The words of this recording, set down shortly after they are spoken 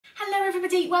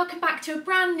everybody, welcome back to a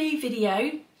brand new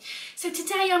video. So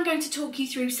today I'm going to talk you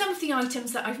through some of the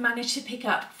items that I've managed to pick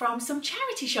up from some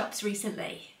charity shops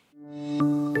recently.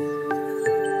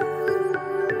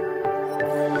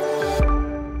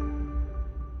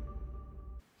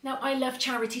 Now I love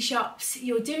charity shops.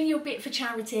 You're doing your bit for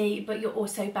charity, but you're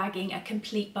also bagging a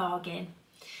complete bargain.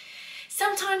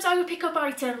 Sometimes I will pick up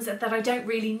items that I don't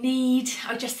really need.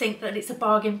 I just think that it's a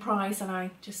bargain price and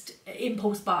I just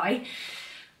impulse buy.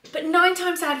 But 9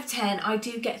 times out of 10, I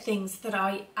do get things that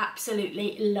I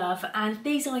absolutely love, and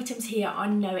these items here are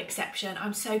no exception.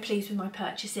 I'm so pleased with my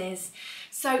purchases.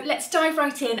 So let's dive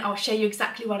right in. I'll show you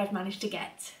exactly what I've managed to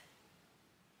get.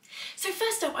 So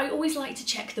first up, I always like to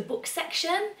check the book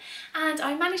section, and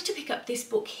I managed to pick up this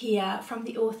book here from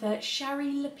the author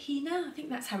Shari Lapina. I think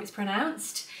that's how it's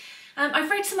pronounced.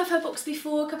 I've read some of her books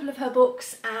before, a couple of her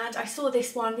books, and I saw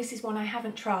this one. This is one I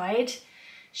haven't tried.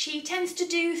 She tends to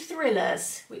do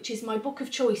thrillers, which is my book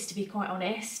of choice, to be quite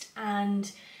honest.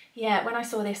 And yeah, when I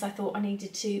saw this, I thought I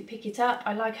needed to pick it up.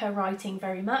 I like her writing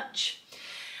very much.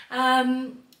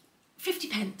 50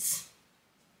 pence.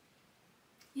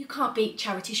 You can't beat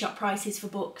charity shop prices for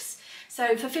books.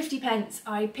 So for 50 pence,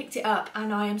 I picked it up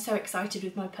and I am so excited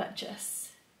with my purchase.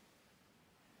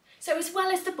 So as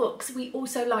well as the books, we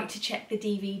also like to check the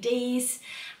DVDs,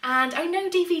 and I know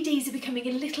DVDs are becoming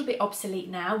a little bit obsolete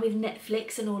now with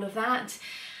Netflix and all of that,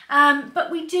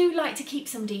 but we do like to keep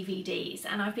some DVDs,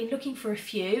 and I've been looking for a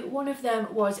few. One of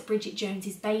them was Bridget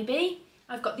Jones's Baby.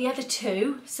 I've got the other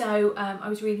two, so I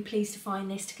was really pleased to find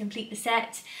this to complete the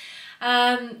set.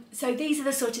 So these are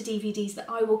the sort of DVDs that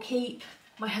I will keep.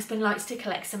 My husband likes to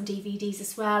collect some DVDs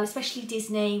as well, especially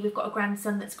Disney. We've got a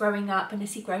grandson that's growing up, and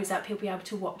as he grows up, he'll be able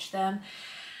to watch them.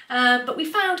 But we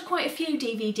found quite a few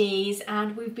DVDs,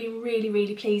 and we've been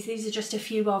really pleased. These are just a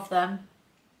few of them.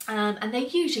 And they're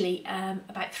usually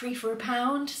about £3 for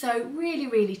 £1, so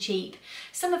really cheap.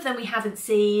 Some of them we haven't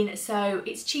seen, so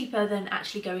it's cheaper than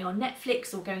actually going on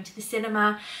Netflix or going to the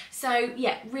cinema. So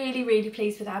yeah, really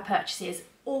pleased with our purchases.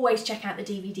 Always check out the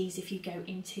DVDs if you go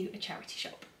into a charity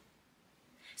shop.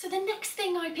 So the next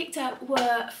thing I picked up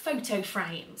were photo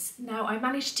frames. Now I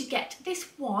managed to get this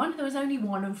one. There was only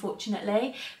one,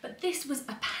 unfortunately, but this was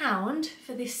 £1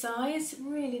 for this size,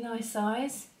 really nice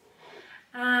size.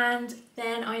 And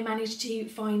then I managed to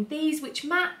find these which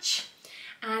match,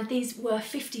 and these were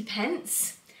 50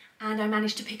 pence, and I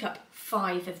managed to pick up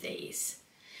 5 of these.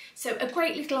 So a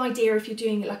great little idea if you're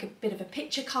doing like a bit of a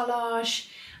picture collage.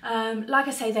 Like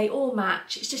I say, they all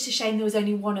match. It's just a shame there was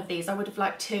only one of these. I would have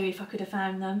liked 2 if I could have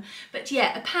found them. But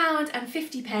yeah, £1 and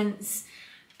 50 pence,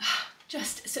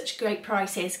 just such great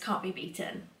prices, can't be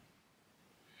beaten.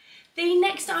 The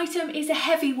next item is a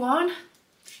heavy one.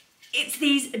 It's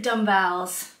these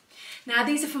dumbbells. Now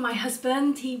these are for my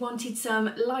husband. He wanted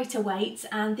some lighter weights,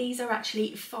 and these are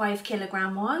actually 5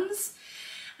 kilogram ones.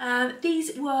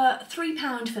 These were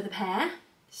 £3 for the pair.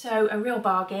 So a real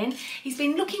bargain. He's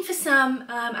been looking for some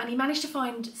and he managed to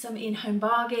find some in Home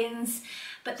Bargains,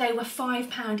 but they were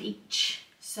 £5 each.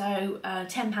 So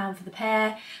 £10 for the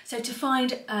pair. So to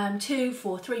find 2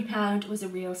 for £3 was a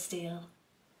real steal.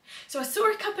 So I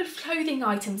saw a couple of clothing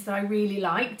items that I really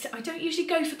liked. I don't usually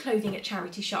go for clothing at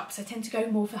charity shops. I tend to go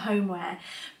more for homeware.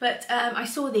 But I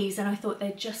saw these and I thought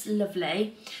they're just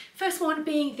lovely. First one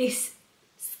being this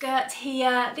skirt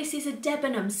here. This is a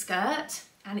Debenham skirt,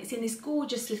 and it's in this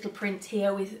gorgeous little print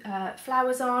here with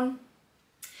flowers on.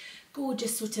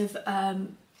 Gorgeous sort of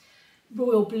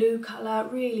royal blue colour,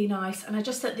 really nice. And I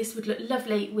just thought this would look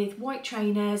lovely with white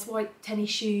trainers, white tennis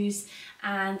shoes,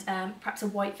 and perhaps a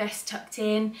white vest tucked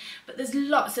in. But there's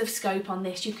lots of scope on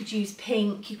this. You could use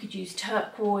pink, you could use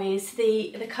turquoise.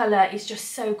 The colour is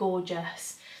just so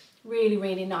gorgeous.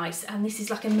 Really nice. And this is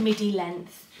like a midi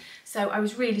length. So I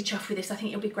was really chuffed with this. I think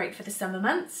it'll be great for the summer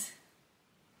months.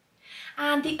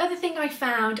 And the other thing I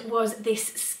found was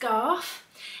this scarf.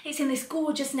 It's in this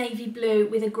gorgeous navy blue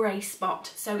with a grey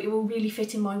spot, so it will really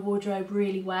fit in my wardrobe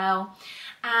really well.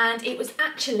 And it was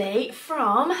actually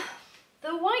from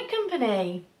the White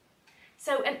Company.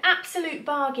 So an absolute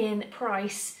bargain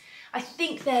price. I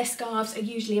think their scarves are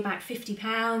usually about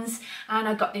 £50, and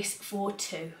I got this for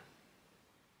 2.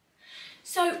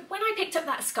 So when I picked up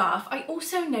that scarf, I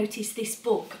also noticed this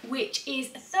book, which is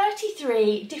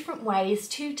 33 different ways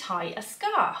to tie a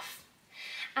scarf.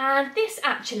 And this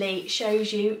actually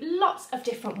shows you lots of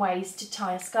different ways to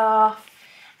tie a scarf.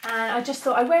 And I just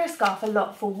thought I wear a scarf a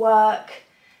lot for work,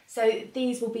 so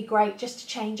these will be great just to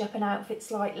change up an outfit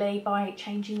slightly by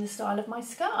changing the style of my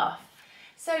scarf.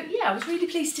 So yeah, I was really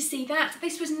pleased to see that.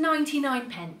 This was 99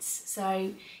 pence.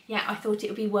 So yeah, I thought it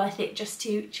would be worth it just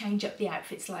to change up the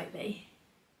outfit slightly.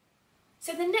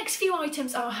 So the next few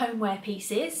items are homeware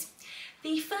pieces.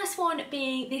 The first one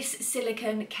being this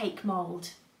silicone cake mould.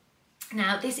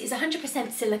 Now this is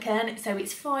 100% silicone, so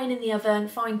it's fine in the oven,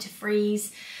 fine to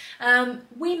freeze.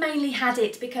 We mainly had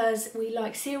it because we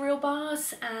like cereal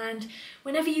bars, and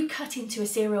whenever you cut into a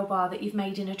cereal bar that you've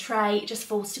made in a tray, it just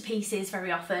falls to pieces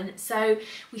very often. So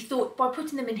we thought by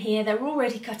putting them in here, they're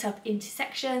already cut up into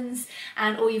sections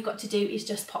and all you've got to do is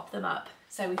just pop them up.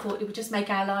 So we thought it would just make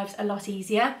our lives a lot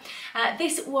easier.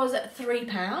 This was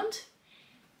 £3.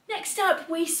 Next up,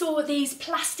 we saw these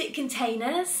plastic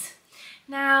containers.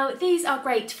 Now these are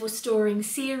great for storing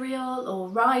cereal or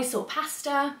rice or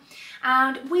pasta,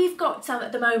 and we've got some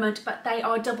at the moment, but they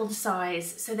are double the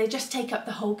size, so they just take up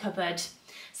the whole cupboard.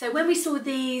 So when we saw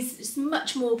these, it's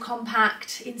much more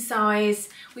compact in size,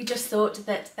 we just thought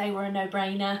that they were a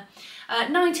no-brainer.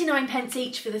 99p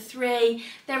each for the 3.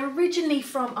 They're originally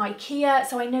from IKEA,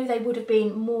 so I know they would have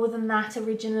been more than that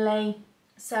originally.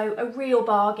 So a real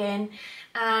bargain,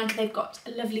 and they've got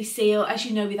a lovely seal. As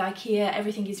you know, with IKEA,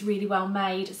 everything is really well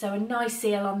made. So a nice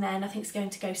seal on there, nothing's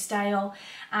going to go stale,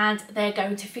 and they're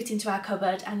going to fit into our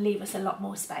cupboard and leave us a lot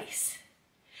more space.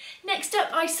 Next up,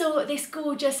 I saw this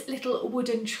gorgeous little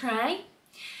wooden tray.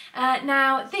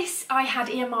 Now this I had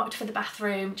earmarked for the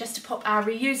bathroom, just to pop our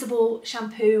reusable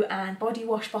shampoo and body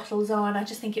wash bottles on. I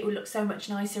just think it would look so much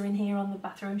nicer in here on the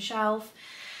bathroom shelf.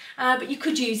 But you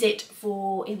could use it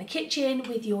for in the kitchen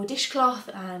with your dishcloth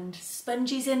and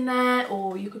sponges in there,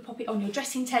 or you could pop it on your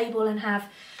dressing table and have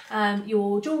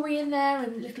your jewellery in there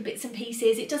and little bits and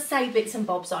pieces. It does say bits and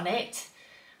bobs on it,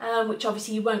 which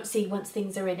obviously you won't see once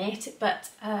things are in it,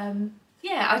 but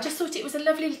yeah, I just thought it was a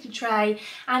lovely little tray,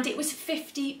 and it was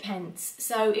 50p,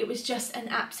 so it was just an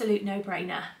absolute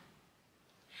no-brainer.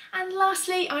 And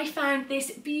lastly, I found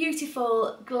this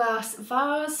beautiful glass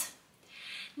vase.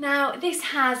 Now this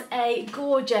has a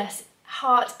gorgeous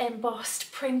heart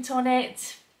embossed print on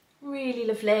it, really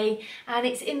lovely, and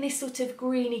it's in this sort of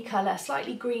greeny colour,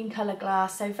 slightly green colour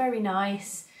glass, so very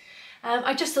nice.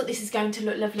 I just thought this is going to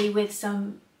look lovely with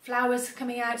some flowers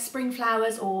coming out, spring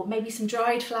flowers or maybe some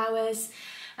dried flowers.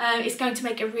 It's going to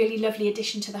make a really lovely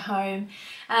addition to the home.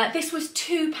 This was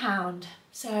 £2,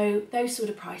 so those sort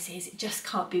of prices just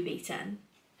can't be beaten.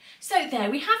 So there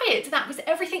we have it. That was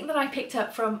everything that I picked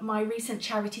up from my recent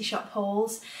charity shop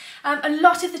hauls. A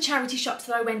lot of the charity shops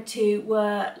that I went to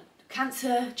were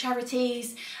cancer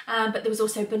charities, but there was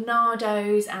also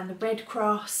Bernardo's and the Red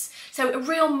Cross, so a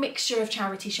real mixture of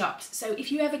charity shops. So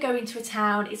if you ever go into a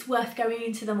town, it's worth going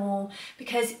into them all,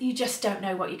 because you just don't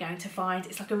know what you're going to find.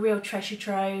 It's like a real treasure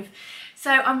trove. So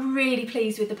I'm really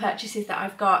pleased with the purchases that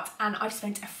I've got, and I've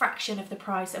spent a fraction of the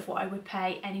price of what I would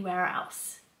pay anywhere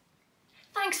else.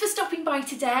 Thanks for stopping by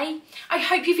today. I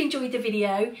hope you've enjoyed the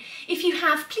video. If you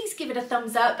have, please give it a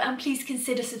thumbs up, and please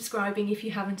consider subscribing if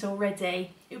you haven't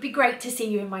already. It would be great to see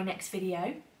you in my next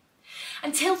video.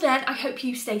 Until then, I hope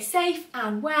you stay safe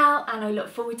and well, and I look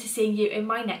forward to seeing you in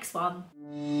my next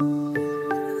one.